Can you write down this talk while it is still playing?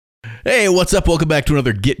Hey, what's up? Welcome back to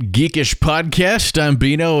another Get Geekish podcast. I'm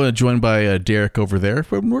Bino, joined by Derek over there.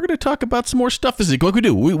 We're going to talk about some more stuff this week. Like we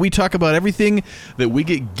do, we talk about everything that we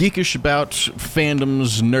get geekish about,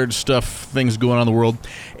 fandoms, nerd stuff, things going on in the world.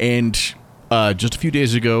 And just a few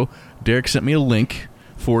days ago, Derek sent me a link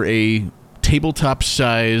for a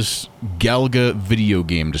tabletop-size Galaga video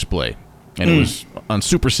game display. And it was on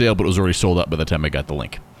super sale, but it was already sold out by the time I got the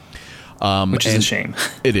link. Which is a shame.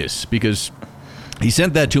 It is, because he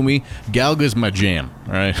sent that to me. Galaga's my jam,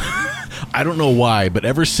 all right? I don't know why, but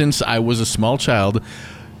ever since I was a small child,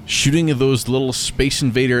 shooting those little Space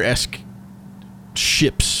Invader-esque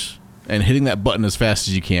ships and hitting that button as fast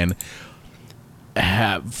as you can,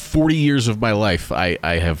 40 years of my life, I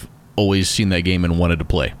have always seen that game and wanted to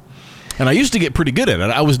play. And I used to get pretty good at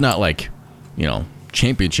it. I was not like,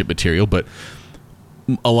 championship material, but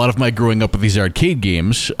a lot of my growing up with these arcade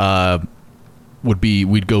games would be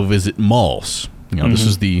we'd go visit malls. This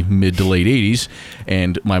is the mid to late 80s,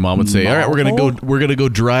 and my mom would say, all right, we're gonna go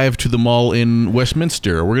drive to the mall in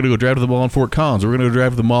Westminster, or we're gonna go drive to the mall in Fort Collins, or we're gonna go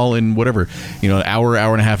drive to the mall in whatever, an hour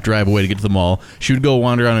and a half drive away to get to the mall. She would go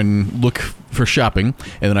wander around and look for shopping,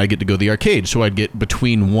 and then I'd get to go to the arcade. So I'd get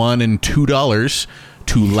between $1 and $2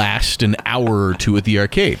 to last an hour or two at the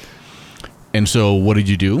arcade. And so what did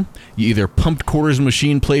you do? You either pumped quarters in the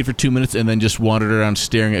machine, played for 2 minutes, and then just wandered around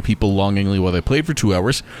staring at people longingly while they played for 2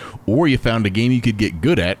 hours, or you found a game you could get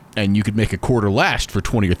good at, and you could make a quarter last for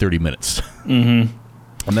 20 or 30 minutes. Mm-hmm.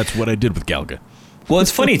 And that's what I did with Galaga. Well,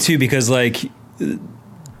 it's funny, too, because,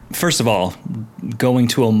 first of all, going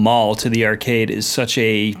to a mall to the arcade is such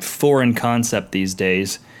a foreign concept these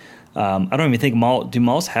days. I don't even think do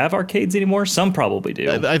malls have arcades anymore? Some probably do.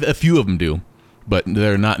 A few of them do, but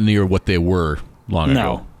they're not near what they were long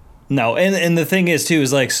ago. No, and the thing is, too,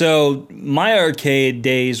 is so my arcade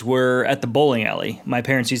days were at the bowling alley. My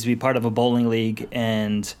parents used to be part of a bowling league,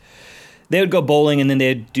 and they would go bowling, and then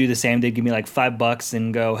they'd do the same. They'd give me $5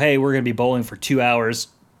 and go, hey, we're going to be bowling for 2 hours.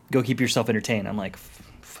 Go keep yourself entertained. I'm like,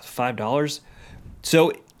 $5?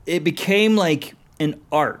 So it became like an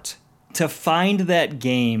art to find that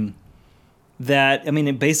game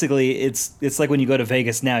basically it's like when you go to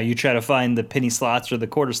Vegas now, you try to find the penny slots or the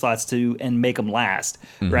quarter slots and make them last,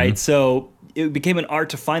 right? So it became an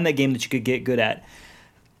art to find that game that you could get good at.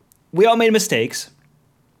 We all made mistakes.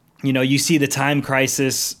 You see the Time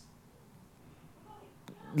Crisis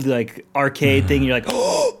arcade thing, and you're like,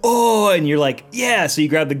 oh, and you're like, yeah. So you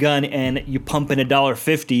grab the gun and you pump in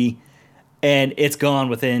 $1.50. And it's gone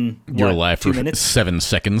within your life 2 for minutes? 7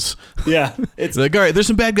 seconds. Yeah, it's like, all right, there's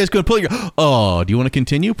some bad guys going to pull you. Oh, do you want to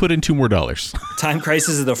continue? Put in $2 more. Time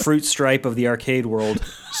Crisis is the fruit stripe of the arcade world.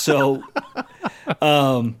 So,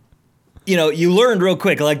 you learned real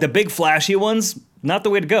quick. Like the big flashy ones, not the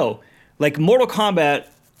way to go. Like Mortal Kombat,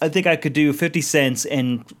 I think I could do 50 cents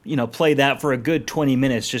and play that for a good 20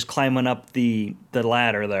 minutes, just climbing up the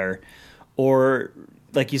ladder there. Or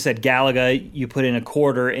like you said, Galaga, you put in a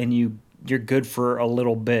quarter and you're good for a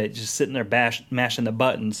little bit, just sitting there mashing the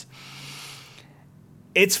buttons.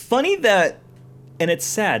 It's funny and it's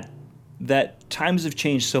sad that times have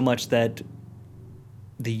changed so much that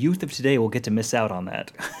the youth of today will get to miss out on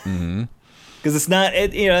that. Mm-hmm. Because it's not,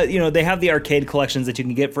 they have the arcade collections that you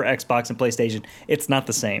can get for Xbox and PlayStation. It's not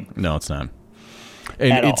the same. No, it's not.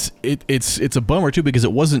 And it's a bummer too, because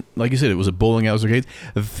it wasn't, like you said, it was a bowling alley arcade.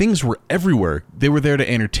 The things were everywhere. They were there to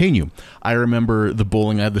entertain you. I remember the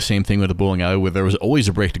bowling alley, the same thing with the bowling alley, where there was always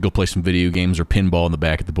a break to go play some video games or pinball in the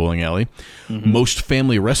back at the bowling alley. Mm-hmm. Most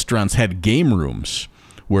family restaurants had game rooms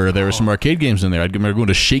where there were some arcade games in there. I remember going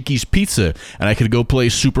to Shakey's Pizza, and I could go play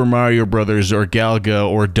Super Mario Brothers or Galaga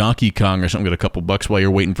or Donkey Kong or something, get a couple bucks while you're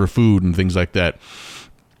waiting for food and things like that.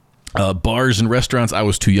 Bars and restaurants, I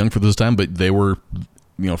was too young for this time, but they were,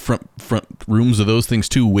 front rooms of those things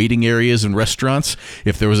too. Waiting areas in restaurants.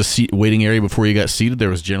 If there was a waiting area before you got seated, there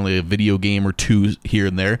was generally a video game or two here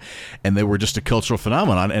and there, and they were just a cultural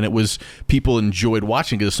phenomenon. And it was, people enjoyed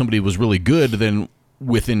watching, because if somebody was really good, then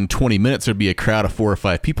within 20 minutes there'd be a crowd of 4 or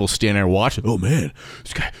 5 people standing there watching. Oh man,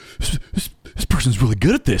 this person's really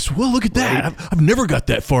good at this. Well, look at that. Right. I've never got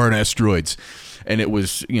that far in Asteroids. And it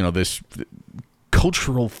was, this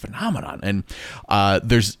cultural phenomenon. And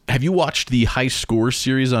have you watched the High Score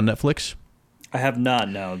series on Netflix? I have not,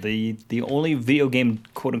 no. The only video game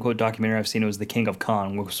quote unquote documentary I've seen was The King of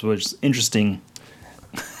Kong, which was interesting.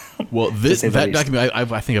 Well, that documentary,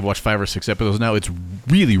 I think I've watched 5 or 6 episodes now. It's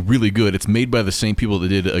really, really good. It's made by the same people that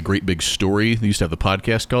did A Great Big Story. They used to have the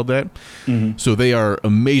podcast called that. Mm-hmm. So they are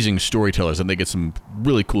amazing storytellers, and they get some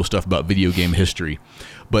really cool stuff about video game history.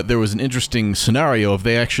 But there was an interesting scenario of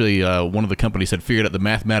they actually, one of the companies had figured out the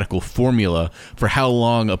mathematical formula for how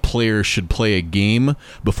long a player should play a game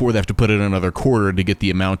before they have to put in another quarter to get the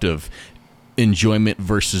amount of enjoyment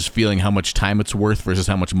versus feeling how much time it's worth versus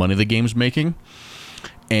how much money the game's making.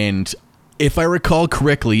 And if I recall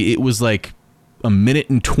correctly, it was like 1 minute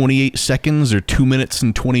and 28 seconds or 2 minutes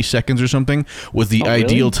and 20 seconds or something was the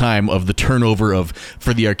ideal time of the turnover of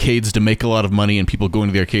for the arcades to make a lot of money and people going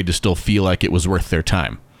to the arcade to still feel like it was worth their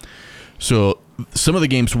time. So some of the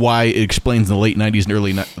games, why it explains in the late 80s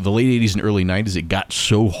and early 90s it got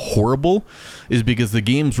so horrible is because the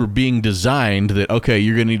games were being designed that, okay,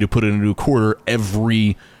 you're going to need to put in a new quarter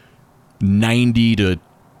every 90 to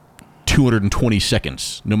 220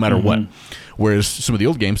 seconds, no matter what. Whereas some of the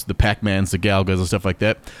old games, the Pac-Mans, the Galgas, and stuff like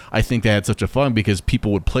that, I think they had such a fun because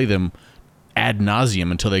people would play them ad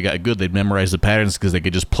nauseum until they got good. They'd memorize the patterns because they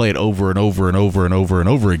could just play it over and over and over and over and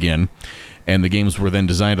over again. And the games were then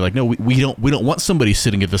designed to like, no, we don't want somebody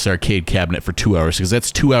sitting at this arcade cabinet for 2 hours because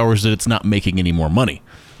that's 2 hours that it's not making any more money.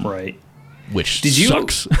 Right. Which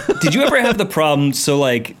sucks. Did you ever have the problem? So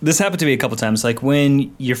like this happened to me a couple times. Like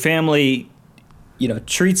when your family, your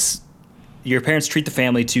parents treat the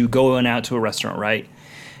family to going out to a restaurant, right?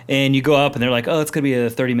 And you go up and they're like, oh, it's going to be a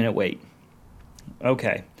 30-minute wait.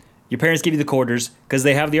 Okay. Your parents give you the quarters because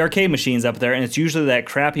they have the arcade machines up there, and it's usually that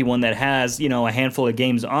crappy one that has, a handful of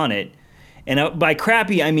games on it. And by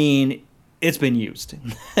crappy, I mean it's been used.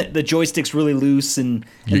 The joystick's really loose, and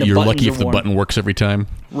you're lucky if the button works every time.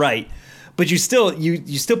 Right. But you still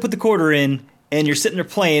put the quarter in, and you're sitting there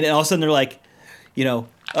playing, and all of a sudden they're like, we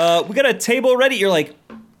got a table ready. You're like,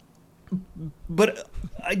 but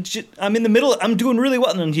I'm in the middle. I'm doing really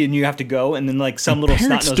well, and you have to go, and then like some little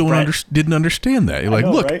parents didn't understand that. You're like,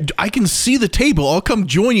 look, right? I can see the table. I'll come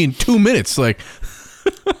join you in 2 minutes. Like,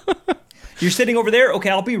 you're sitting over there. Okay,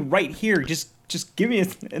 I'll be right here. Just give me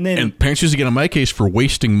and parents used to get on my case for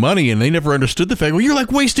wasting money, and they never understood the fact. Well, you're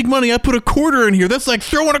like wasting money. I put a quarter in here. That's like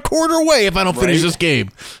throwing a quarter away if I don't finish this game.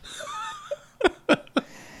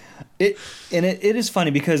 It is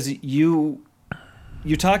funny because you're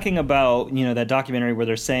talking about, that documentary where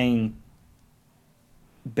they're saying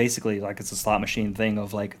basically like it's a slot machine thing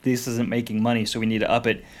of like, this isn't making money, so we need to up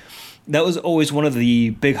it. That was always one of the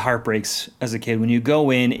big heartbreaks as a kid. When you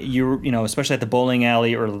go in, especially at the bowling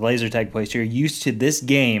alley or the laser tag place, you're used to this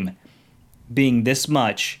game being this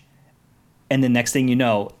much, and the next thing you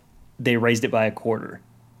know, they raised it by a quarter.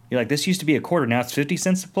 You're like, this used to be a quarter, now it's 50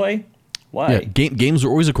 cents to play? Why? Yeah, games are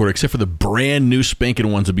always a quarter, except for the brand new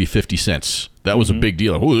spanking ones would be 50 cents. That was a big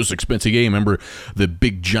deal. Oh, this is an expensive game. Remember the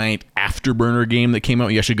big giant Afterburner game that came out?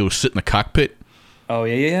 You actually go sit in the cockpit. Oh,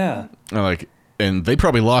 yeah. And they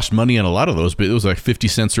probably lost money on a lot of those, but it was like 50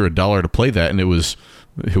 cents or $1 to play that, and it was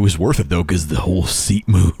worth it though because the whole seat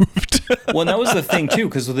moved. Well, and that was the thing too,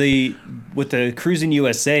 because with the Cruis'n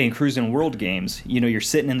USA and Cruis'n World games, you're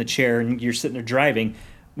sitting in the chair and you're sitting there driving.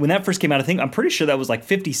 When that first came out, I'm pretty sure that was like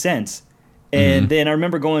 50 cents. And then I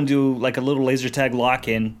remember going to like a little laser tag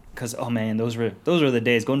lock-in because, oh man, those were the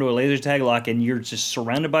days. Going to a laser tag lock-in, you're just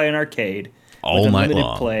surrounded by an arcade all with night unlimited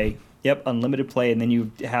long. Play. Yep, unlimited play, and then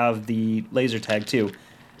you have the laser tag too.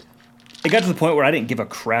 It got to the point where I didn't give a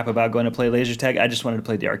crap about going to play laser tag. I just wanted to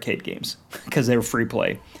play the arcade games because they were free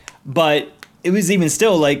play. But it was even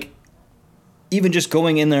still like, even just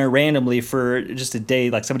going in there randomly for just a day,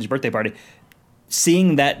 like somebody's birthday party,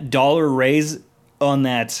 seeing that $1 raise on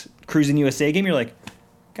that Cruis'n USA game, you're like,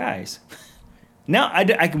 guys, now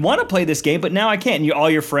I want to play this game, but now I can't. And all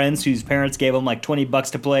your friends whose parents gave them like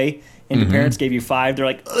 $20 to play, and your parents gave you $5, they're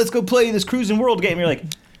like, let's go play this Cruis'n World game. You're like,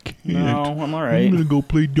 no, I'm all right. I'm going to go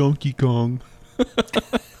play Donkey Kong.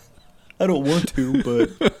 I don't want to,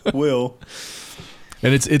 but will.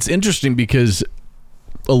 And it's interesting because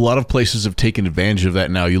a lot of places have taken advantage of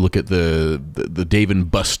that now. You look at the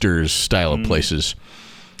Dave & Buster's style of places,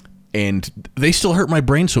 and they still hurt my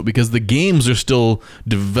brain because the games are still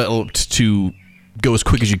developed to go as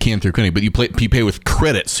quick as you can through credit, but you pay with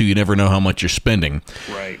credit, so you never know how much you're spending.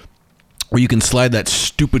 Right. Or you can slide that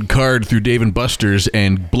stupid card through Dave & Buster's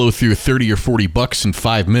and blow through $30 or $40 in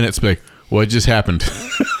 5 minutes. But what just happened?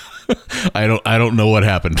 I don't know what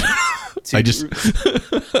happened.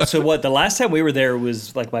 So what? The last time we were there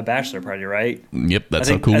was like my bachelor party, right? Yep, that's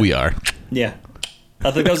how cool we are. Yeah,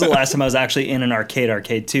 I think that was the last time I was actually in an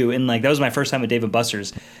arcade too, and like that was my first time at Dave &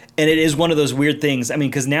 Buster's, and it is one of those weird things. I mean,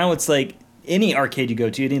 because now it's like any arcade you go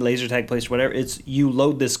to, any laser tag place, whatever, it's you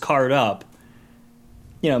load this card up.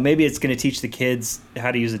 maybe it's going to teach the kids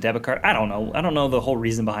how to use a debit card. I don't know. I don't know the whole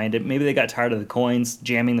reason behind it. Maybe they got tired of the coins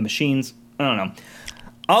jamming the machines. I don't know.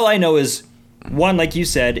 All I know is, one, like you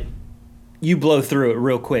said, you blow through it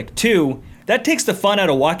real quick. Two, that takes the fun out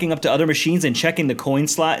of walking up to other machines and checking the coin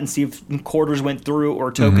slot and see if quarters went through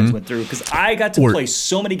or tokens went through. Because I got to play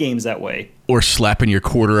so many games that way. Or slapping your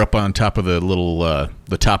quarter up on top of the little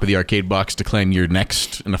the top of the arcade box to claim you're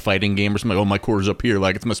next in a fighting game or something. Like, oh, my quarter's up here,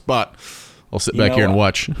 like it's my spot. I'll sit back here and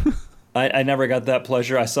watch. I never got that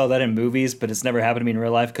pleasure. I saw that in movies, but it's never happened to me in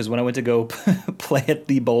real life. Because when I went to go play at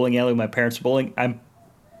the bowling alley with my parents bowling, I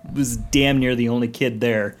was damn near the only kid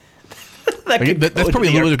there. That's probably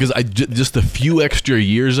a little bit because just the few extra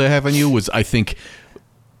years I have on you was, I think,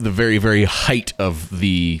 the very, very height of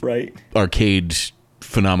the arcade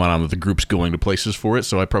phenomenon with the groups going to places for it.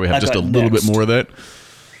 So I probably have just a little bit more of that.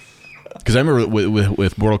 Because I remember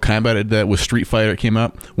with Mortal Kombat, with Street Fighter, it came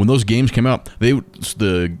out. When those games came out,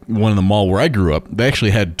 the one in the mall where I grew up, they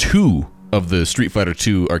actually had 2 of the Street Fighter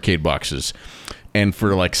 2 arcade boxes. And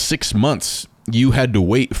for like 6 months, you had to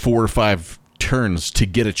wait 4 or 5 turns to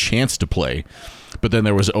get a chance to play. But then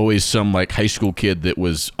there was always some like high school kid that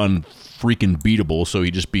was unfreaking beatable, so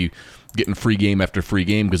he'd just be getting free game after free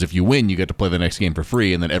game, because if you win, you get to play the next game for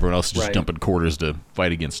free, and then everyone else is just dumping quarters to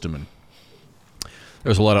fight against him. And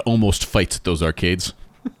there was a lot of almost fights at those arcades.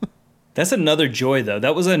 That's another joy, though.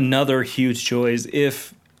 That was another huge joy.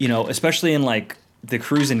 If, especially in like the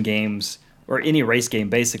cruising games or any race game,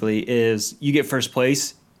 basically, is you get first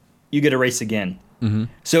place, you get a race again. Mm-hmm.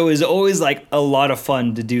 So it was always like a lot of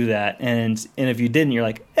fun to do that. And if you didn't, you're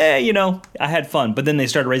like, I had fun. But then they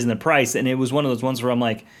started raising the price, and it was one of those ones where I'm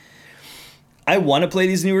like, I want to play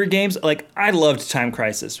these newer games. Like, I loved Time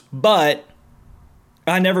Crisis, but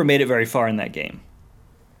I never made it very far in that game.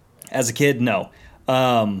 As a kid, no.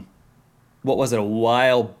 What was it? A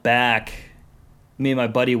while back, me and my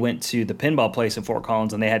buddy went to the pinball place in Fort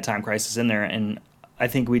Collins, and they had Time Crisis in there. And I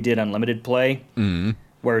think we did unlimited play. Mm-hmm.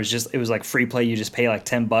 Where it was like free play. You just pay like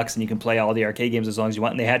 $10 and you can play all the arcade games as long as you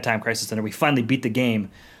want. And they had Time Crisis in there. We finally beat the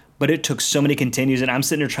game, but it took so many continues. And I'm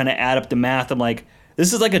sitting there trying to add up the math. I'm like,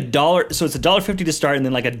 this is like $1. So it's $1.50 to start and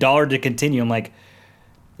then like $1 to continue. I'm like,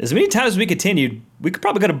 as many times as we continued, we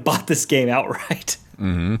probably could have bought this game outright.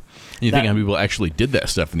 Mm-hmm. You think how people actually did that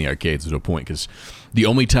stuff in the arcades at a point? Because the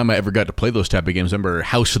only time I ever got to play those type of games, I remember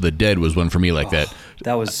House of the Dead was one for me like that.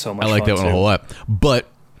 That was so much fun. I like that one a whole lot. But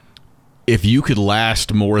if you could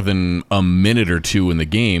last more than a minute or two in the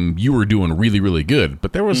game, you were doing really, really good.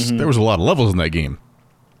 But there was a lot of levels in that game.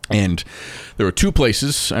 And there were 2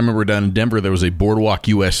 places. I remember down in Denver, there was a Boardwalk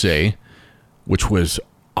USA, which was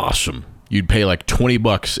awesome. You'd pay like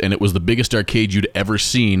 $20, and it was the biggest arcade you'd ever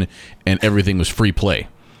seen, and everything was free play.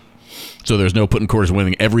 So there's no putting quarters in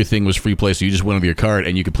winning. Everything was free play, so you just went with your card,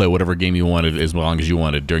 and you could play whatever game you wanted as long as you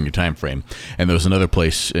wanted during your time frame. And there was another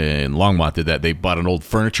place in Longmont that they bought an old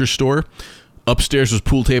furniture store. Upstairs was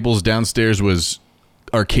pool tables. Downstairs was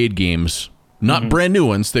arcade games. Not brand new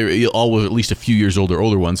ones. They all were at least a few years older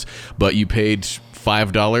ones. But you paid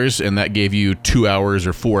 $5, and that gave you 2 hours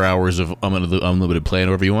or 4 hours of unlimited play,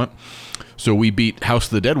 whatever you want. So we beat House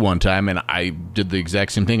of the Dead one time, and I did the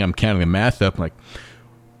exact same thing. I'm counting the math up. I'm like,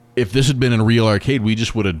 if this had been in a real arcade, we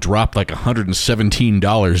just would have dropped like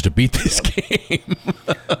 $117 to beat this game.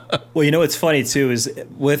 Well, what's funny, too, is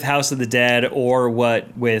with House of the Dead or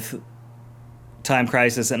with Time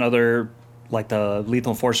Crisis and other, like the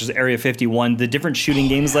Lethal Enforcers, Area 51, the different shooting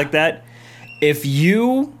games like that, if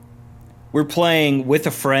you were playing with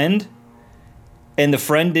a friend and the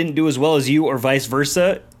friend didn't do as well as you or vice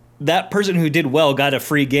versa, that person who did well got a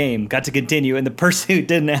free game, got to continue, and the person who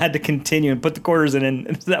didn't had to continue and put the quarters in.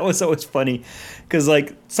 And that was always funny because,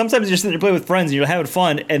 like, sometimes you're sitting there playing with friends and you're having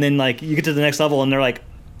fun, and then, like, you get to the next level and they're like,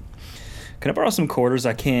 can I borrow some quarters?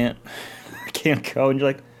 I can't go. And you're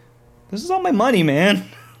like, this is all my money, man.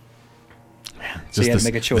 So you had to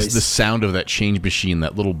make a choice. The sound of that change machine,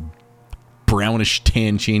 that little brownish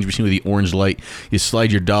tan change machine with the orange light. You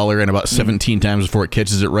slide your dollar in about 17 times before it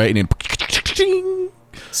catches it right, and then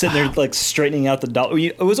sitting there like straightening out the dollar.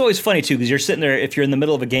 It was always funny too because you're sitting there if you're in the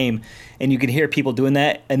middle of a game and you can hear people doing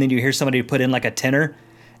that, and then you hear somebody put in like a tenner,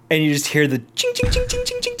 and you just hear the ching ching ching ching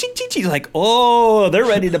ching ching ching ching ching. Like, oh, they're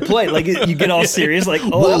ready to play. Like you get all serious. Like,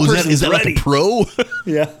 oh, whoa, is that ready. Like a pro?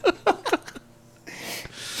 Yeah.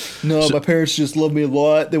 No, my parents just love me a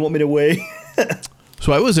lot. They want me to wait.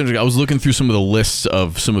 So I was looking through some of the lists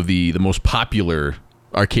of some of the most popular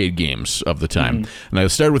arcade games of the time, and I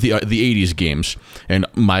started with the 80s games, and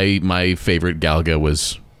my favorite Galaga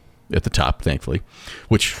was at the top, thankfully.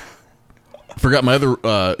 Which forgot my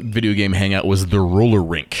other video game hangout was the Roller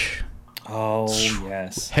Rink. Oh,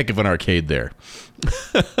 yes. Heck of an arcade there.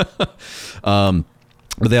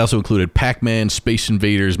 But they also included Pac-Man, Space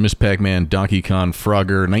Invaders, Miss Pac-Man, Donkey Kong,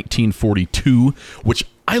 Frogger, 1942, which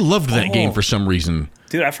I loved that game for some reason.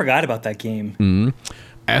 Dude, I forgot about that game. Mm-hmm.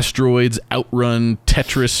 Asteroids, Outrun,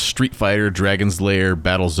 Tetris, Street Fighter, Dragon's Lair,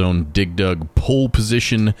 Battlezone, Dig Dug, Pole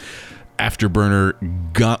Position,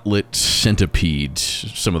 Afterburner, Gauntlet, Centipede.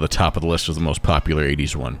 Some of the top of the list was the most popular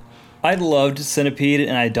 80s one. I loved Centipede,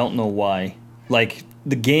 and I don't know why. Like,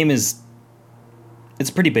 the game is... It's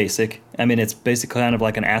pretty basic. I mean, it's basically kind of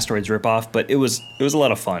like an Asteroids ripoff, but it was a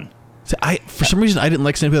lot of fun. See, for some reason, I didn't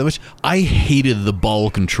like Centipede that much. I hated the ball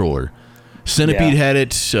controller. Centipede had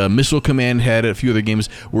it, Missile Command had it, a few other games,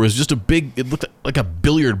 where it was just it looked like a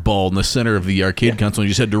billiard ball in the center of the arcade console, and you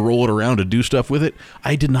just had to roll it around to do stuff with it.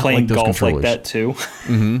 I did not like those golf controllers. Like that, too.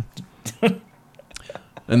 Mm-hmm.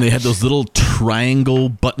 And they had those little triangle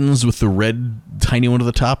buttons with the red tiny one at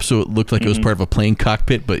the top, so it looked like it was part of a plane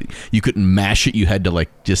cockpit, but you couldn't mash it. You had to,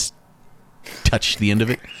 like, just touch the end of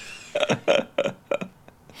it. I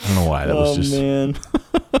don't know why. That was just... Oh, man.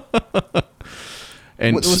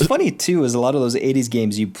 And what's funny, too, is a lot of those 80s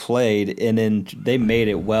games you played, and then they made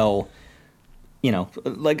it well... You know,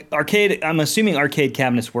 like arcade, I'm assuming arcade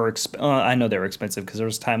cabinets were, I know they were expensive because there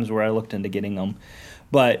was times where I looked into getting them.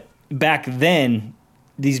 But back then,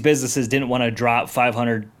 these businesses didn't want to drop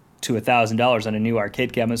 $500 to $1,000 on a new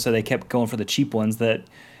arcade cabinet, so they kept going for the cheap ones that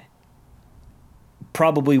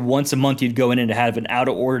probably once a month you'd go in and have an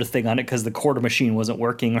out-of-order thing on it because the quarter machine wasn't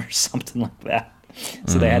working or something like that.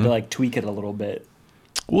 So they had to, like, tweak it a little bit.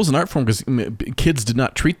 Well, it was an art form because kids did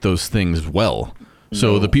not treat those things well.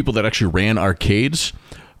 So the people that actually ran arcades,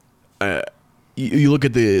 you look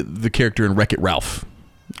at the character in Wreck-It Ralph.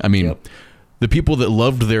 I mean, the people that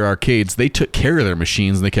loved their arcades, they took care of their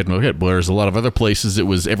machines and they kept them okay. But there's a lot of other places it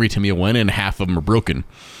was every time you went in, half of them are broken.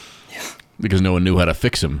 Yeah. Because no one knew how to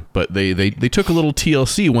fix them. But they took a little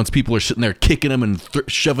TLC once people are sitting there kicking them and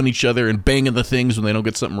shoving each other and banging the things when they don't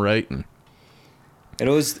get something right. And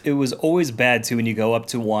it was always bad, too, when you go up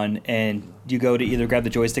to one and you go to either grab the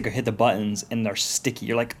joystick or hit the buttons and they're sticky.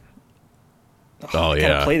 You're like, I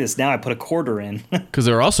gotta play this now. I put a quarter in. Because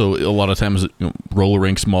there are also a lot of times roller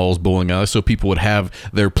rinks, malls, bowling alleys, so people would have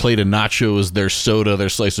their plate of nachos, their soda, their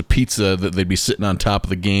slice of pizza that they'd be sitting on top of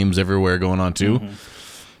the games everywhere going on too.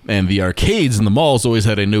 Mm-hmm. And the arcades and the malls always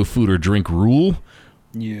had a no food or drink rule.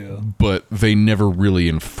 Yeah. But they never really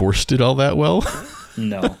enforced it all that well.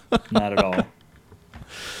 No, not at all.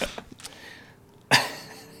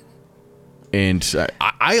 And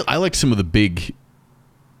I like some of the big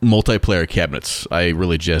multiplayer cabinets. I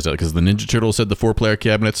really jazzed out because the Ninja Turtles had the 4-player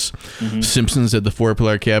cabinets. Mm-hmm. Simpsons had the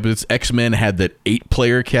 4-player cabinets. X-Men had that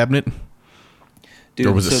 8-player cabinet. Dude,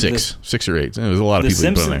 or was it 6? 6 or 8? There was a lot of people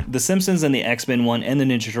who put on there. The Simpsons and the X-Men one and the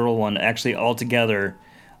Ninja Turtle one, actually all together,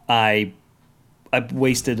 I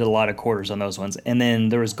wasted a lot of quarters on those ones. And then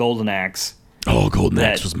there was Golden Axe. Oh, Golden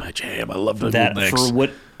Axe was my jam. I loved that Golden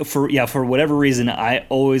Axe. For whatever reason, I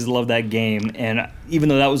always loved that game. And even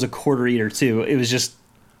though that was a quarter eater too, it was just...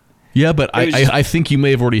 Yeah, but I think you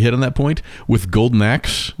may have already hit on that point. With Golden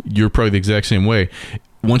Axe, you're probably the exact same way.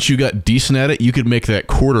 Once you got decent at it, you could make that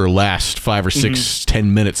quarter last 5 or 6,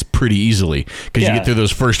 10 minutes pretty easily. Because you get through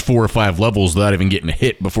those first 4 or 5 levels without even getting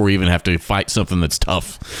hit before you even have to fight something that's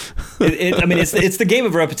tough. I mean, it's the game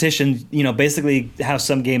of repetition. You know, basically how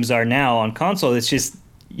some games are now on console. It's just,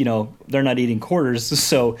 you know, they're not eating quarters.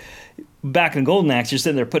 So back in Golden Axe, you're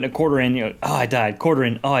sitting there putting a quarter in. You know, oh, I died. Quarter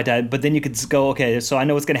in. Oh, I died. But then you could go, okay, so I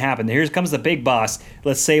know what's going to happen. Here comes the big boss.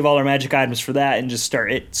 Let's save all our magic items for that and just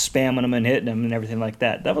start spamming them and hitting them and everything like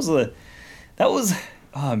that. That was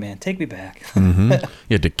oh man, take me back. Mm-hmm.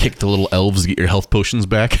 You had to kick the little elves to get your health potions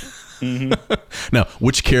back. Mm-hmm. Now,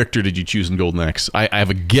 which character did you choose in Golden Axe? I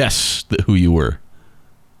have a guess who you were.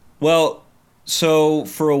 Well, so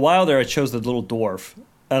for a while there, I chose the little dwarf.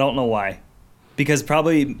 I don't know why. Because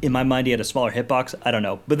probably in my mind he had a smaller hitbox. I don't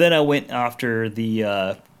know. But then I went after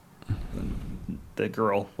the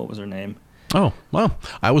girl. What was her name? Oh, well,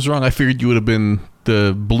 I was wrong. I figured you would have been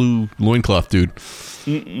the blue loincloth dude.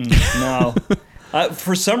 No.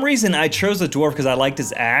 For some reason, I chose the dwarf because I liked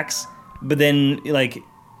his axe. But then, like,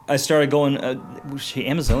 I started going, was she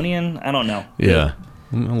Amazonian? I don't know. Yeah.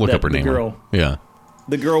 I'll look up her name. The girl. Yeah.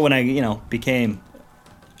 The girl when I, became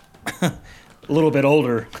a little bit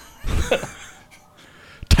older.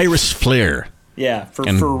 Tyrus Flare. Yeah,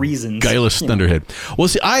 for reasons. Guileless Thunderhead. Well,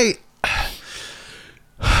 see,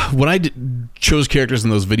 when I chose characters in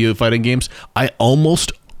those video fighting games, I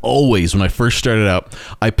almost always, when I first started out,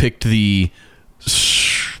 I picked the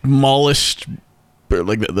smallest,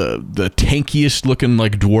 like the tankiest looking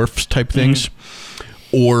like dwarfs type things.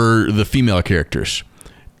 or the female characters.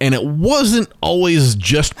 And it wasn't always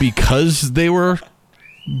just because they were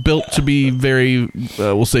built to be very,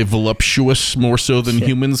 we'll say, voluptuous, more so than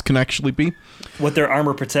humans can actually be. What their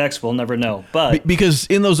armor protects, we'll never know. But because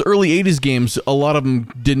in those early 80s games, a lot of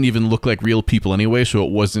them didn't even look like real people anyway, so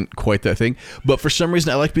it wasn't quite that thing. But for some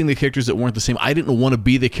reason, I liked being the characters that weren't the same. I didn't want to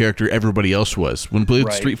be the character everybody else was. When I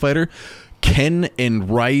played Street Fighter, Ken and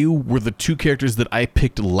Ryu were the two characters that I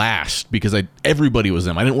picked last because everybody was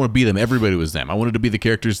them. I didn't want to be them. Everybody was them. I wanted to be the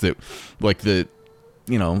characters that, like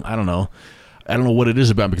I don't know what it is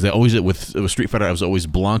about because I always, with Street Fighter, I was always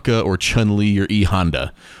Blanca or Chun-Li or E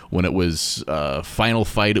Honda. When it was Final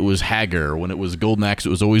Fight, it was Hager. When it was Golden Axe, it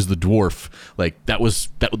was always the Dwarf. Like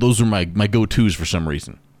those were my go-tos for some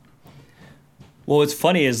reason. Well, what's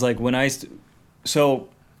funny is like when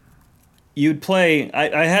you'd play.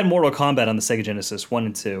 I had Mortal Kombat on the Sega Genesis 1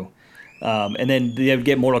 and 2. And then they would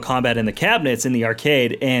get Mortal Kombat in the cabinets in the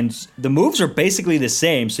arcade, and the moves are basically the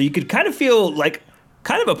same. So you could kind of feel like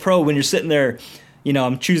kind of a pro when you're sitting there,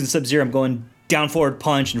 I'm choosing Sub-Zero, I'm going down forward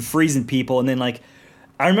punch and freezing people. And then like,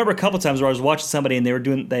 I remember a couple times where I was watching somebody and they were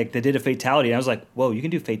doing they did a fatality. And I was like, whoa, you can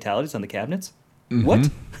do fatalities on the cabinets? Mm-hmm. What?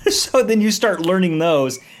 So then you start learning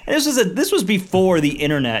those. And this was before the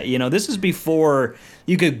internet, this was before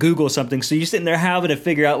you could Google something. So you're sitting there having to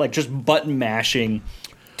figure out like just button mashing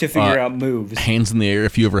to figure out moves. Hands in the air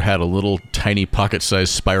if you ever had a little tiny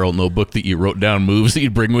pocket-sized spiral notebook that you wrote down moves that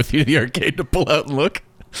you'd bring with you to the arcade to pull out and look.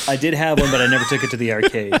 I did have one, but I never took it to the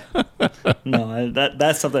arcade. No,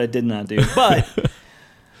 that's something I did not do. But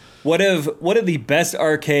one of the best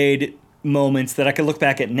arcade moments that I could look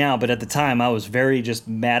back at now, but at the time I was very just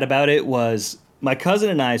mad about it, was my cousin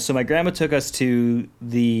and I, so my grandma took us to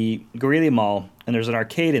the Greeley Mall, and there's an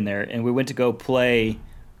arcade in there, and we went to go play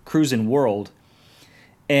Cruisin' World.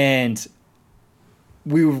 And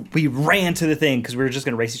we ran to the thing because we were just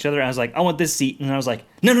going to race each other. And I was like, I want this seat. And I was like,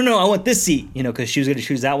 no, I want this seat. Because she was going to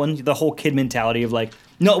choose that one. The whole kid mentality of like,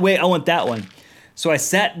 no, wait, I want that one. So I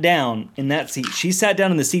sat down in that seat. She sat down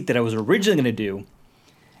in the seat that I was originally going to do.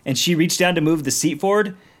 And she reached down to move the seat forward.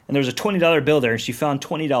 And there was a $20 bill there. And she found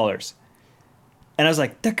 $20. And I was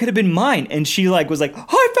like, that could have been mine. And she was like, oh,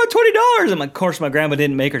 I found $20. And of course, my grandma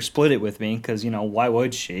didn't make her split it with me because, why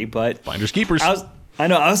would she? But finders keepers. I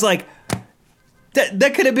know. I was like,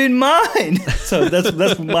 that could have been mine. So that's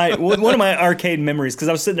one of my arcade memories, because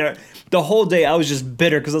I was sitting there the whole day. I was just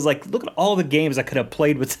bitter because I was like, look at all the games I could have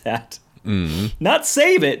played with that. Mm-hmm. Not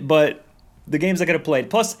save it, but the games I could have played.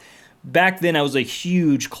 Plus, back then I was a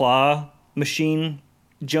huge claw machine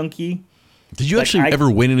junkie. Did you actually ever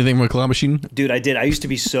win anything from a claw machine? Dude, I did. I used to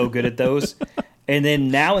be so good at those. And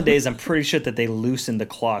then nowadays, I'm pretty sure that they loosened the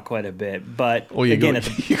claw quite a bit. But you go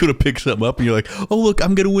to pick something up and you're like, oh, look,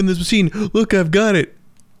 I'm going to win this machine. Look, I've got it.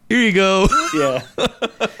 Here you go. Yeah.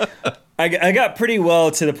 I got pretty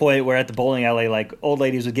well to the point where at the bowling alley, like, old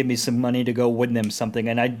ladies would give me some money to go win them something.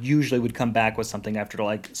 And I usually would come back with something after,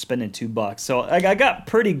 like, spending $2. So I got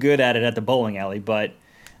pretty good at it at the bowling alley. But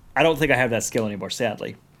I don't think I have that skill anymore,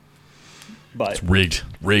 sadly. But it's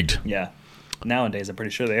rigged. Yeah. Nowadays, I'm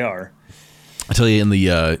pretty sure they are. I tell you, in the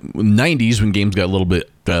 90s, when games got a little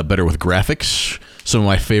bit better with graphics, some of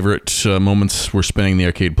my favorite moments were spending in the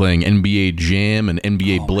arcade playing NBA Jam and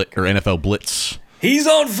NBA Blitz or NFL Blitz. He's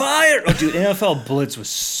on fire! Oh, dude, NFL Blitz was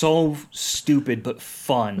so stupid but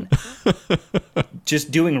fun.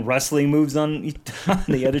 Just doing wrestling moves on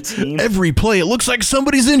the other team. Every play, it looks like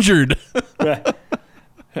somebody's injured. Right.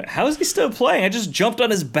 How is he still playing? I just jumped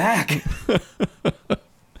on his back.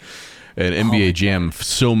 And NBA Jam,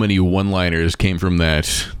 so many one-liners came from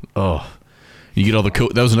that. Oh, you get all the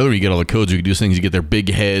code. That was another. You get all the codes. You could do things. You get their big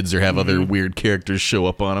heads or have other weird characters show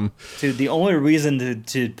up on them. Dude, the only reason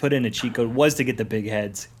to put in a cheat code was to get the big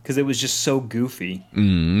heads because it was just so goofy.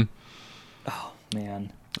 Mm-hmm. Oh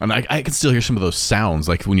man. And I can still hear some of those sounds,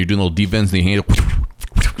 like when you're doing little defense and you hand.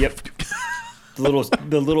 Yep.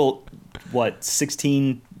 The little what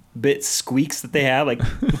 16-bit squeaks that they have, like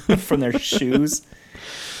from their shoes.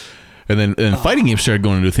 And then fighting games started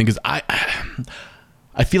going into a thing because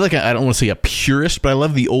I feel like I don't want to say a purist, but I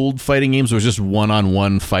love the old fighting games where it was just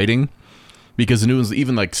one-on-one fighting, because the new ones,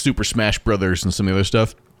 even like Super Smash Brothers and some of the other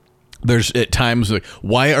stuff, there's at times like,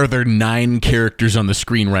 why are there 9 characters on the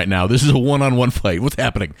screen right now? This is a one-on-one fight. What's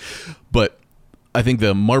happening? But I think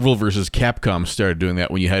the Marvel vs. Capcom started doing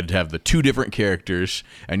that when you had to have the 2 different characters,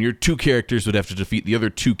 and your 2 characters would have to defeat the other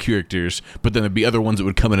 2 characters, but then there'd be other ones that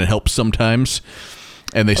would come in and help sometimes.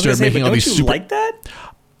 And they started making all these super. Like that?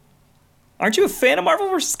 Aren't you a fan of Marvel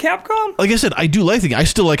vs. Capcom? Like I said, I do like the game. I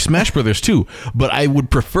still like Smash Brothers too, but I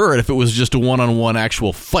would prefer it if it was just a one-on-one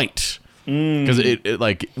actual fight. Because it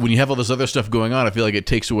like when you have all this other stuff going on, I feel like it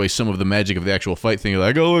takes away some of the magic of the actual fight thing. You're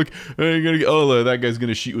like, oh look, that guy's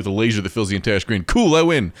gonna shoot with a laser that fills the entire screen. Cool, I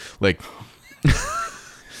win. Like,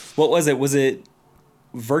 what was it? Was it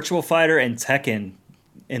Virtual Fighter and Tekken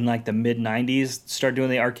in like the mid '90s? Started doing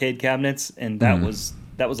the arcade cabinets, and that was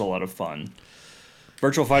a lot of fun.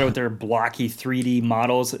 Virtual Fighter with their blocky 3D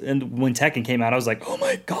models, and when Tekken came out, I was like, oh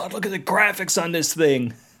my god, look at the graphics on this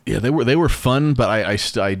thing. Yeah, they were fun, but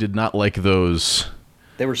I did not like those.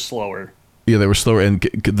 They were slower. Yeah, they were slower, and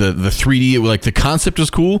the 3D, like the concept was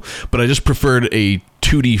cool, but I just preferred a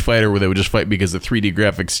 2D fighter where they would just fight because the 3D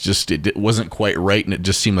graphics just it wasn't quite right, and it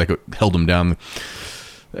just seemed like it held them down.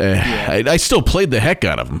 I still played the heck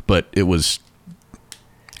out of them, but it was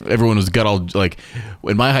everyone got all like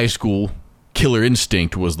in my high school. Killer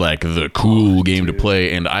Instinct was like the cool game to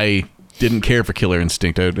play, and I didn't care for Killer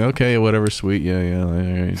Instinct. Okay, whatever, sweet, yeah,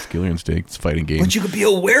 it's Killer Instinct, it's a fighting game. But you could be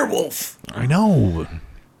a werewolf. I know.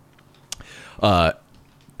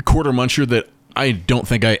 Quarter Muncher that I don't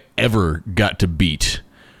think I ever got to beat.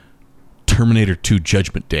 Terminator 2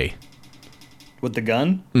 Judgment Day. With the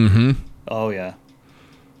gun? Mm-hmm. Oh, yeah.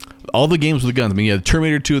 All the games with the guns. I mean, yeah,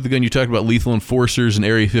 Terminator 2 with the gun. You talked about Lethal Enforcers and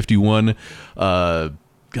Area 51.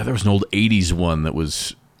 God, there was an old 80s one that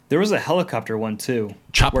was... There was a helicopter one, too.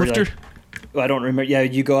 Choplifter? I don't remember. Yeah,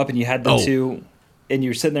 you go up and you had the two... And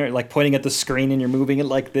you're sitting there, like, pointing at the screen and you're moving it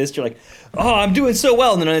like this. You're like, oh, I'm doing so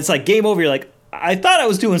well. And then it's like, game over. You're like, I thought I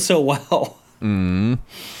was doing so well. Mm.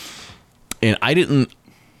 And I didn't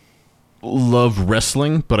love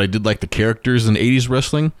wrestling, but I did like the characters in 80s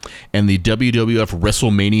wrestling. And the WWF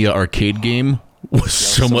WrestleMania arcade game was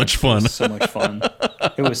so much fun. So much fun.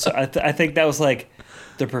 It was. I think that was like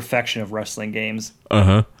the perfection of wrestling games.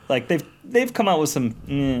 Uh-huh. Like they've come out with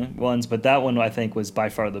some ones, but that one I think was by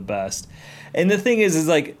far the best. And the thing is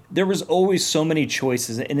like there was always so many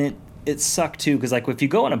choices, and it sucked too because like if you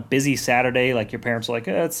go on a busy Saturday, like your parents are like,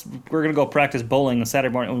 we're gonna go practice bowling on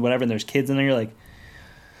Saturday morning or whatever, and there's kids in there, you're like,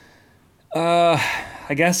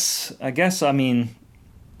 I guess I mean,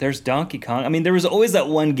 there's Donkey Kong. I mean, there was always that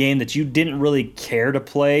one game that you didn't really care to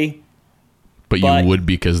play. But you would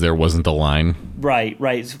because there wasn't a line.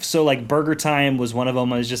 Right. So, like, Burger Time was one of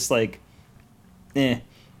them. I was just like,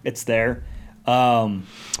 it's there. Well,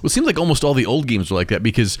 it seems like almost all the old games were like that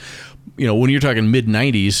because, you know, when you're talking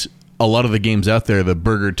mid-'90s, a lot of the games out there, the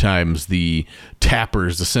Burger Times, the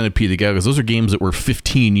Tappers, the Centipede, the Galagas, those are games that were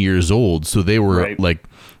 15 years old. So they were, like,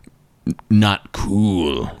 not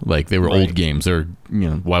cool. Like, they were old games. They're, you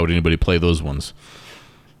know, why would anybody play those ones?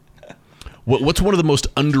 What's one of the most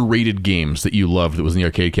underrated games that you loved that was in the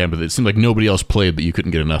arcade cabinet that it seemed like nobody else played but you couldn't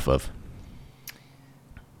get enough of?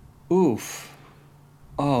 Oof.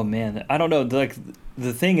 Oh, man. I don't know. Like,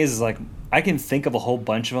 the thing is, like, I can think of a whole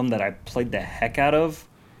bunch of them that I played the heck out of.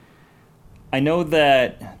 I know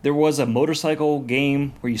that there was a motorcycle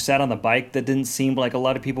game where you sat on the bike that didn't seem like a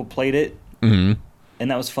lot of people played it. Mm-hmm.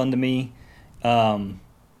 And that was fun to me.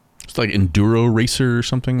 It's like Enduro Racer or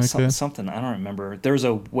something like that? Something. I don't remember. There was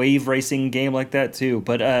a wave racing game like that, too.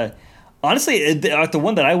 But honestly, the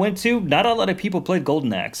one that I went to, not a lot of people played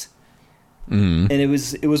Golden Axe. Mm-hmm. And it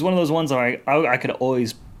was one of those ones where I could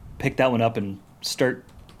always pick that one up and start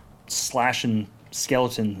slashing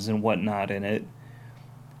skeletons and whatnot in it.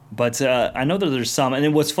 But I know that there's some. And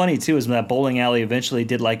then what's funny, too, is that bowling alley eventually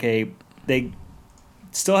did like they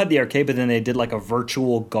still had the arcade, but then they did like a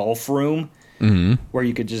virtual golf room where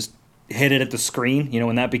you could just hit it at the screen. You know,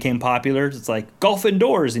 when that became popular, it's like golf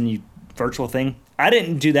indoors and you virtual thing. I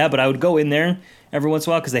didn't do that, but I would go in there every once in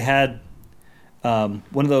a while because they had one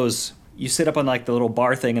of those. You sit up on like the little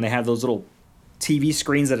bar thing, and they have those little TV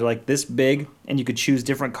screens that are like this big, and you could choose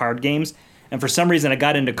different card games. And for some reason, I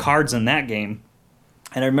got into cards in that game,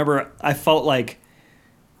 and I remember I felt like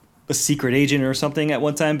a secret agent or something at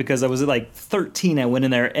one time because I was like 13. I went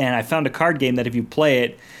in there and I found a card game that if you play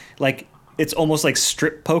it, like it's almost like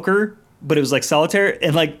strip poker, but it was like solitaire.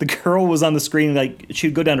 And like the girl was on the screen, like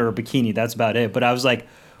she'd go down to her bikini. That's about it. But I was like,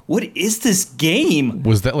 what is this game?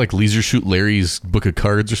 Was that like Leisure Suit Larry's Book of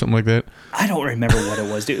Cards or something like that? I don't remember what it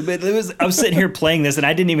was, dude. But I was sitting here playing this and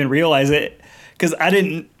I didn't even realize it because I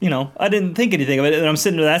didn't think anything of it. And I'm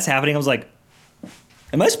sitting there, that's happening. I was like,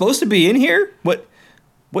 am I supposed to be in here? What?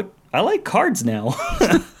 I like cards now.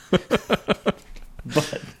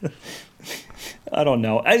 But I don't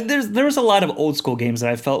know. There was a lot of old school games that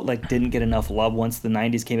I felt like didn't get enough love once the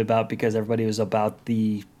 90s came about because everybody was about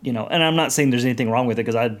the, you know, and I'm not saying there's anything wrong with it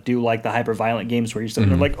because I do like the hyper violent games where you're sitting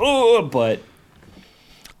there like, oh, but.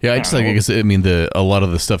 Yeah, I guess, I mean, a lot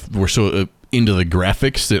of the stuff, we're so into the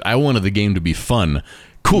graphics that I wanted the game to be fun.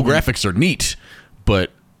 Cool graphics are neat,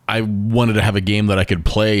 but I wanted to have a game that I could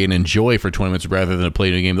play and enjoy for 20 minutes rather than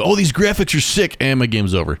playing a game. Oh, these graphics are sick, and my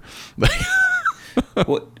game's over.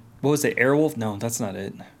 What was it? Airwolf? No, that's not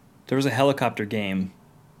it. There was a helicopter game,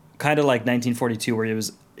 kind of like 1942, where it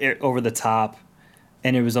was over the top,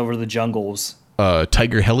 and it was over the jungles.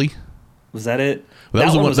 Tiger Heli? Was that it?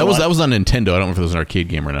 That was on Nintendo. I don't know if it was an arcade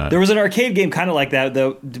game or not. There was an arcade game kind of like that,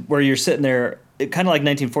 though, where you're sitting there, kind of like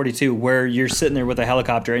 1942, where you're sitting there with a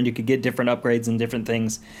helicopter and you could get different upgrades and different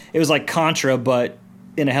things. It was like Contra, but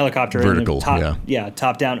in a helicopter. Vertical,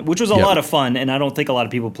 top down, which was a lot of fun, and I don't think a lot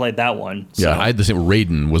of people played that one. So. Yeah, I had the same.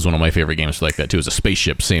 Raiden was one of my favorite games like that, too. It was a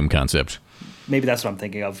spaceship, same concept. Maybe that's what I'm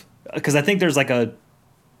thinking of. Because I think there's like a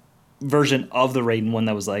version of the Raiden one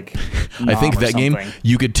that was like I think that game,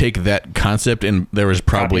 you could take that concept, and there was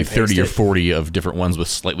probably 30 or 40 of different ones with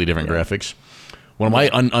slightly different graphics. One of my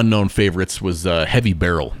unknown favorites was Heavy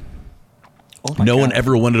Barrel. No one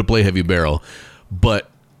ever wanted to play Heavy Barrel,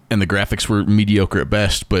 and the graphics were mediocre at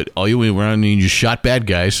best, but all you went around and you just shot bad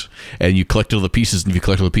guys, and you collected all the pieces, and if you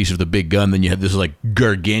collected all the pieces of the big gun, then you had this like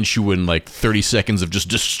gargantuan 30 seconds of just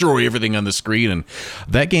destroy everything on the screen, and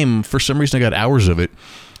that game, for some reason, I got hours of it.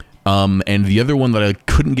 And the other one that I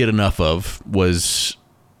couldn't get enough of was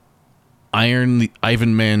Ivan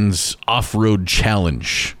Man's Off-Road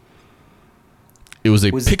Challenge. It was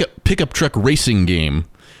a pickup truck racing game.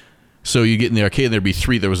 So you get in the arcade, and there'd be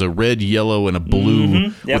three. There was a red, yellow, and a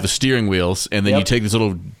blue with the steering wheels. And then you take these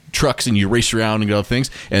little trucks and you race around and get all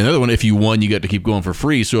things. And another one, if you won, you got to keep going for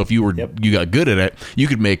free. So if you got good at it, you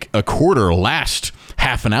could make a quarter last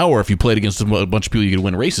half an hour if you played against a bunch of people you could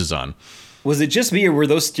win races on. Was it just me, or were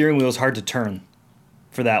those steering wheels hard to turn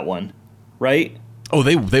for that one? Right? Oh,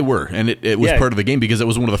 they were, and it was part of the game because it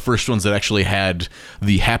was one of the first ones that actually had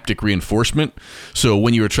the haptic reinforcement. So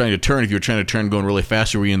when you were trying to turn, if you were trying to turn going really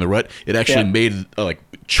fast or were you in the rut, it actually made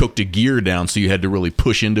choked a gear down, so you had to really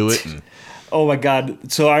push into it. And oh my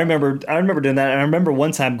God! So I remember doing that, and I remember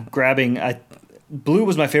one time grabbing. Blue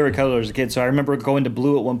was my favorite color as a kid, so I remember going to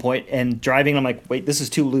blue at one point and driving. I'm like, wait, this is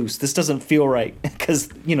too loose. This doesn't feel right because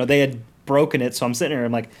they had broken it. So I'm sitting there.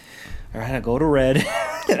 I'm like, all right, I'll go to red.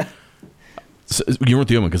 So you weren't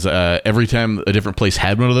the only one because every time a different place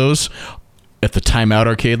had one of those, at the Time Out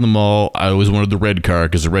arcade in the mall, I always wanted the red car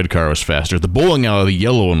because the red car was faster. The bowling alley, the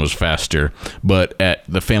yellow one was faster, but at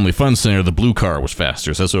the Family Fun Center, the blue car was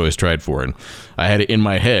faster. So that's what I always tried for. And I had it in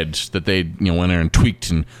my head that they went there and tweaked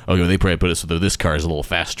and they probably put it so that this car is a little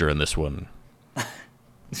faster in this one.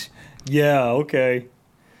 Yeah. Okay.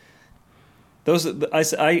 Those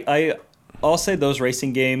I'll say those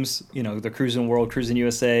racing games, the Cruising World, Cruising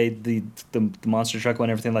USA, the Monster Truck one,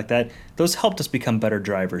 everything like that, those helped us become better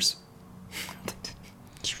drivers.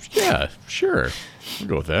 Yeah, sure. I'll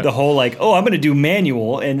go with that. The whole I'm going to do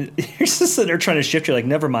manual, and you're just sitting there trying to shift. You're like,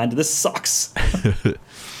 never mind, this sucks.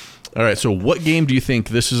 All right, so what game do you think,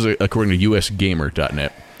 this is according to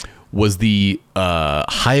usgamer.net, was the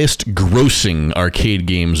highest grossing arcade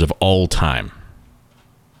games of all time?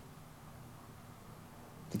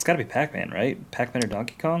 It's got to be Pac-Man, right? Pac-Man or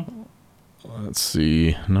Donkey Kong? Let's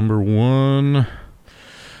see. Number one.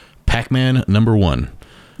 Pac-Man, number one.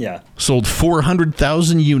 Yeah. Sold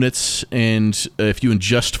 400,000 units, and if you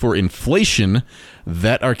adjust for inflation,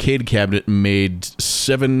 that arcade cabinet made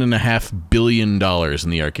 $7.5 billion in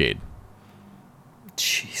the arcade.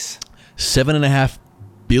 Jeez. $7.5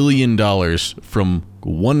 billion from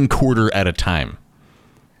one quarter at a time.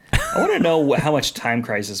 I want to know how much Time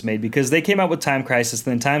Crisis made, because they came out with Time Crisis,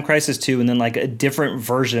 then Time Crisis 2, and then a different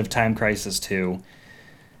version of Time Crisis 2.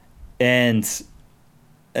 And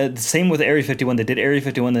the same with Area 51. They did Area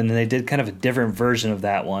 51, and then they did kind of a different version of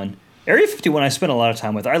that one. Area 51 I spent a lot of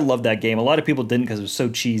time with. I loved that game. A lot of people didn't because it was so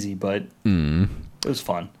cheesy, but it was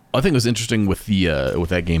fun. I think it was interesting with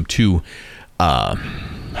that game too.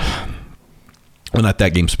 Well, not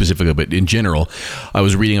that game specifically, but in general, I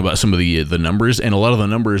was reading about some of the numbers, and a lot of the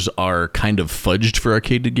numbers are kind of fudged for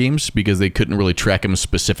arcade games because they couldn't really track them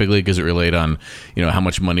specifically because it relied on, how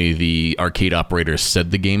much money the arcade operator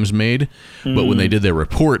said the games made. But when they did their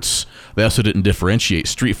reports, they also didn't differentiate.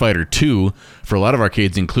 Street Fighter 2, for a lot of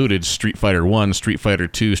arcades, included Street Fighter 1, Street Fighter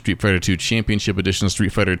 2, Street Fighter 2 Championship Edition,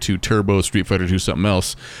 Street Fighter 2 Turbo, Street Fighter 2 something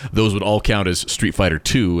else. Those would all count as Street Fighter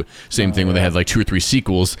 2. Same thing when they had 2 or 3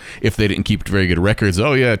 sequels. If they didn't keep very good records,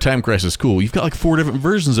 oh yeah, Time Crisis, cool. You've got 4 different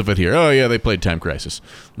versions of it here. Oh yeah, they played Time Crisis.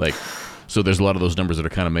 So there's a lot of those numbers that are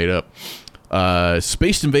kind of made up.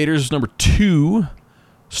 Space Invaders number 2,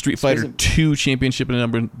 Street Fighter 2 Championship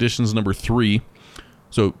Editions number 3.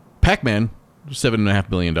 So Pac-Man, $7.5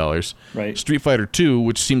 billion. Right. Street Fighter 2,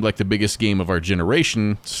 which seemed like the biggest game of our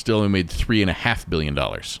generation, still only made $3.5 billion.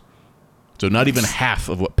 So not even half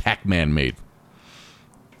of what Pac-Man made.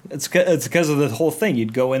 It's because of the whole thing.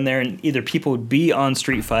 You'd go in there and either people would be on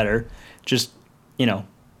Street Fighter, just,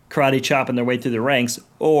 karate chopping their way through the ranks,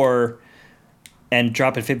 and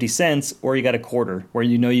dropping 50 cents, or you got a quarter where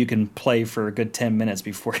you can play for a good 10 minutes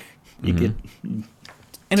before you get.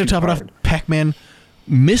 And to top it off, Pac-Man,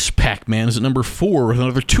 Miss Pac-Man is at number 4 with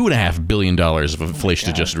another $2.5 billion of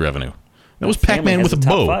inflation-adjusted revenue. That was Pac-Man with a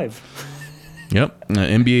bow. 5. Yep.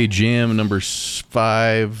 NBA Jam, number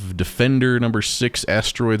 5. Defender, number 6.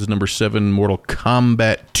 Asteroids, number 7. Mortal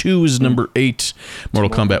Kombat 2 is number 8. Mortal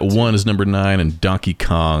Kombat 1 is number 9. And Donkey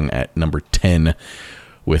Kong at number 10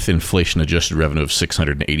 with inflation-adjusted revenue of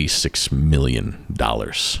 $686 million.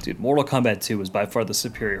 Dude, Mortal Kombat 2 was by far the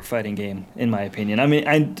superior fighting game, in my opinion. I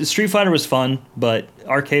mean, Street Fighter was fun, but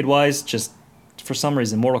arcade-wise, just for some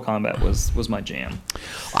reason, Mortal Kombat was my jam.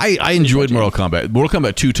 I enjoyed Mortal Kombat. Mortal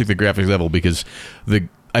Kombat 2 took the graphics level because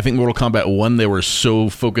I think Mortal Kombat 1, they were so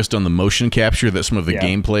focused on the motion capture that some of the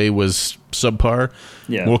gameplay was subpar.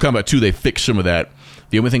 Yeah. Mortal Kombat 2, they fixed some of that.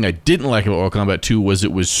 The only thing I didn't like about Mortal Kombat 2 was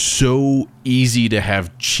it was so easy to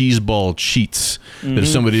have cheeseball cheats that if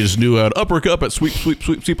somebody just knew how to uppercut, but sweep, sweep,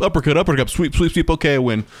 sweep, sweep, uppercut, sweep, sweep, sweep, okay, I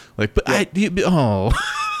win. Like, but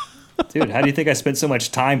Dude, how do you think I spent so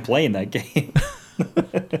much time playing that game?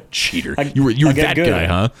 Cheater. You were that good. Guy,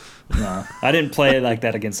 huh? No, I didn't play it like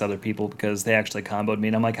that against other people because they actually comboed me,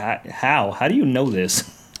 and I'm like, how? How do you know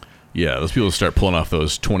this? Yeah, those people start pulling off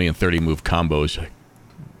those 20 and 30 move combos. You're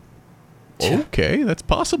like, okay, that's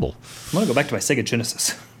possible. I'm gonna go back to my Sega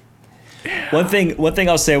Genesis. Yeah. One thing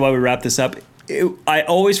I'll say while we wrap this up, I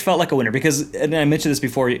always felt like a winner because, and I mentioned this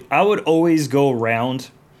before, I would always go around,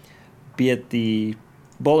 be it the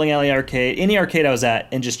bowling alley arcade, any arcade I was at,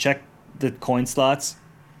 and just check the coin slots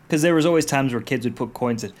because there was always times where kids would put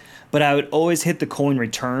coins in, but I would always hit the coin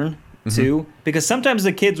return too because sometimes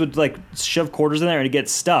the kids would like shove quarters in there and it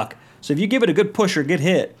gets stuck. So if you give it a good push or good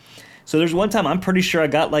hit. So there's one time I'm pretty sure I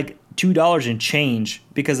got like $2 in change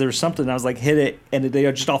because there was something I was like hit it and they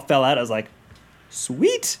just all fell out. I was like,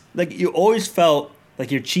 sweet. Like you always felt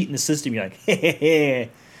like you're cheating the system. You're like, hey,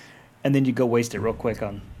 and then you go waste it real quick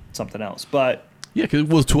on something else. But yeah,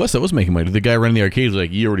 because to us that was making money. The guy running the arcade was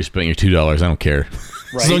like, you already spent your $2. I don't care.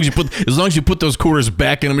 Right. as long as you put those quarters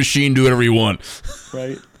back in a machine, do whatever you want.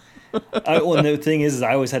 Right. Well, the thing is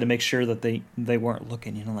I always had to make sure that they weren't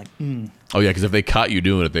looking, like, Oh, yeah, because if they caught you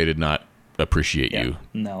doing it, they did not appreciate you.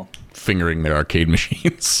 No. Fingering their arcade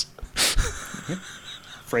machines.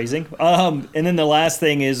 Phrasing. And then the last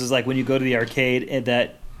thing is like when you go to the arcade, and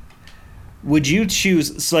that would you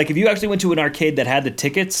choose? So like if you actually went to an arcade that had the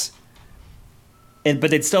tickets,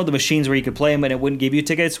 but they'd still have the machines where you could play them, and it wouldn't give you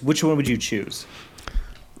tickets. Which one would you choose?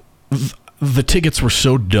 The tickets were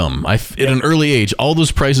so dumb. At an early age, all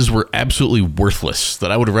those prices were absolutely worthless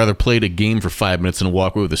that I would have rather played a game for 5 minutes and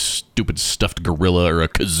walk away with a stupid stuffed gorilla or a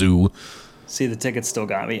kazoo. See, the tickets still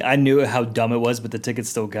got me. I knew how dumb it was, but the tickets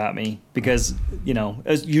still got me because,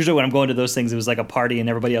 usually when I'm going to those things, it was like a party and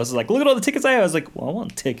everybody else is like, look at all the tickets I have. I was like, well, I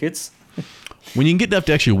want tickets. When you can get enough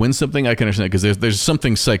to actually win something, I can understand because there's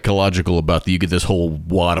something psychological about that. You get this whole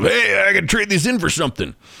wad of, hey, I can trade these in for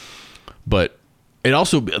something. But it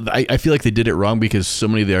also, I feel like they did it wrong because so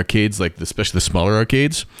many of the arcades, like especially the smaller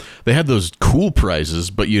arcades, they had those cool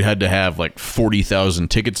prizes, but you had to have like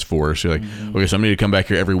 40,000 tickets for. So you're like, okay, so I'm going to come back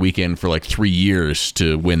here every weekend for like 3 years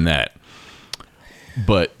to win that.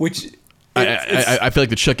 But I feel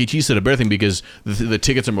like the Chuck E. Cheese said a better thing because the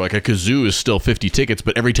tickets are more like a kazoo is still 50 tickets,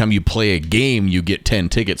 but every time you play a game, you get 10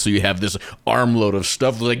 tickets. So you have this armload of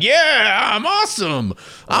stuff like, yeah, I'm awesome.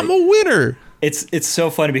 I'm a winner. It's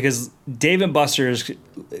so funny because Dave & Buster's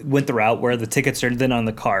went the route where the tickets are then on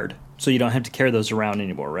the card, so you don't have to carry those around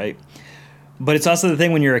anymore, right? But it's also the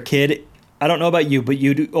thing when you're a kid. I don't know about you, but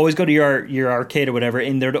you'd always go to your arcade or whatever,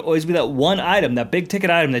 and there'd always be that one item, that big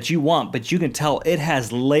ticket item that you want, but you can tell it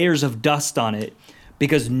has layers of dust on it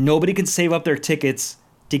because nobody can save up their tickets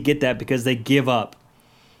to get that because they give up.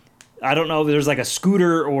 I don't know if there's like a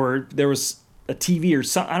scooter or there was a TV or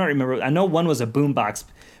something. I don't remember. I know one was a boombox,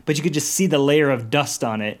 but you could just see the layer of dust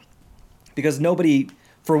on it because nobody,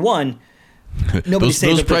 for one, nobody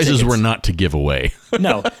saved those prices were not to give away.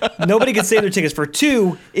 No, nobody could save their tickets. For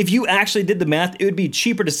two, if you actually did the math, it would be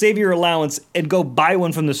cheaper to save your allowance and go buy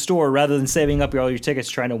one from the store rather than saving up all your tickets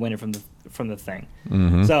trying to win it from the thing.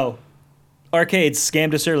 Mm-hmm. So, arcades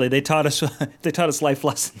scammed us early. They taught us life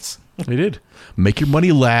lessons. They did. Make your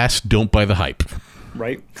money last. Don't buy the hype.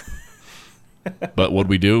 Right. But what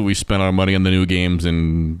we do, we spent our money on the new games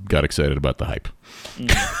and got excited about the hype.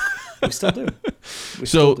 We still do.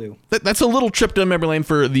 Still do. That's a little trip down memory lane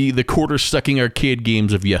for the quarter-sucking arcade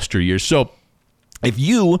games of yesteryear. So if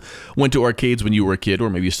you went to arcades when you were a kid,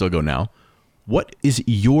 or maybe you still go now, what is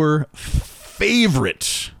your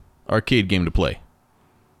favorite arcade game to play?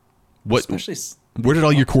 What? Especially, where did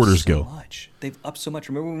all your quarters go? Much. They've upped so much.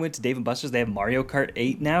 Remember when we went to Dave & Buster's? They have Mario Kart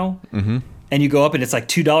 8 now. Mm-hmm. And you go up and it's like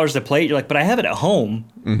 $2 a plate. You're like, but I have it at home.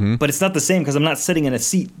 Mm-hmm. But it's not the same because I'm not sitting in a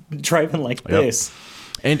seat driving like this.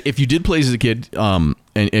 And if you did play as a kid, and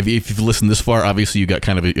if you've listened this far, obviously you got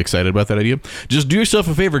kind of excited about that idea. Just do yourself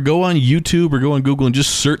a favor. Go on YouTube or go on Google and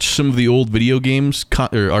just search some of the old video games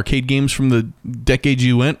or arcade games from the decades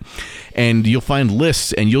you went. And you'll find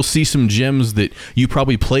lists and you'll see some gems that you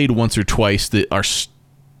probably played once or twice that are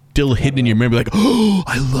still hidden in your memory, like, oh,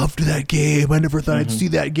 I loved that game. I never thought I'd see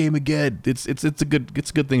that game again. It's a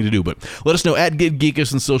good thing to do. But let us know at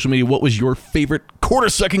GetGeekus on social media. What was your favorite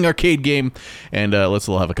quarter-sucking arcade game? And let's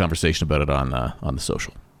all have a conversation about it on the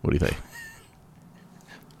social. What do you think?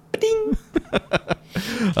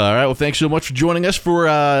 All right. Well, thanks so much for joining us for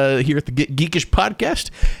here at the Get Geekish podcast,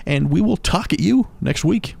 and we will talk at you next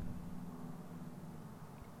week.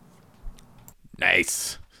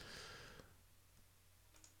 Nice.